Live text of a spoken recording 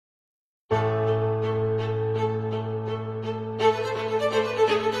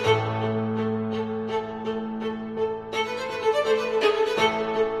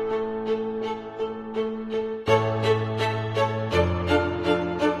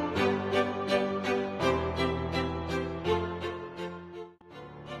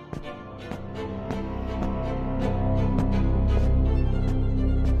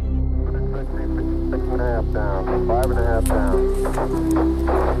half down, 5.5 down,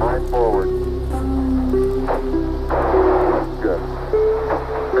 9 forward. Good.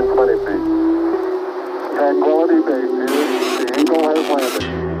 In 20 feet. Tranquility Base here. The Eagle has landed.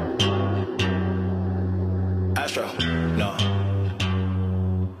 Astro, no.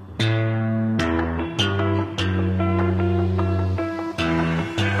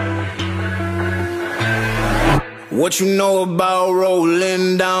 What you know about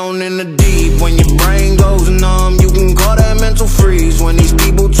rolling down in the deep? When your brain goes numb, you can call that mental freeze. When these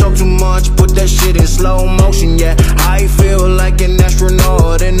people talk too much, put that shit in slow motion. Yeah, I feel like an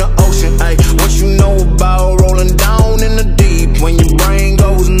astronaut in the ocean. Ay, what you know about rolling down in the deep? When your brain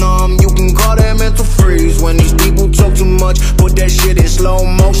goes numb, you can call that mental freeze. When these people talk too much, put that shit in slow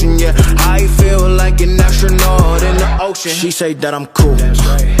motion. Yeah, I feel like an astronaut in the ocean. She say that I'm cool,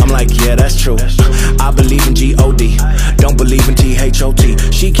 I'm like, yeah, that's true. I believe in G-O-D, don't believe in T-H-O-T.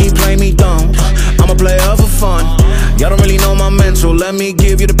 She keep playing me dumb, I'm a player for fun. Y'all don't really know my mental, let me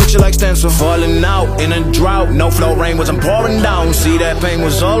give you the picture like stencil. Falling out in a drought, no flow, rain wasn't pouring down. See, that pain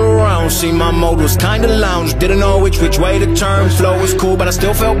was all around, see, my mode was kinda lounge. Didn't know which way to turn, flow was cool but I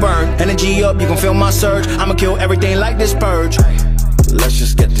still felt burned. Energy up, you can feel my surge, I'ma kill everything like this purge. Let's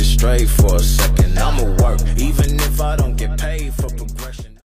just get this straight for a second, I'ma work, even if I don't get paid for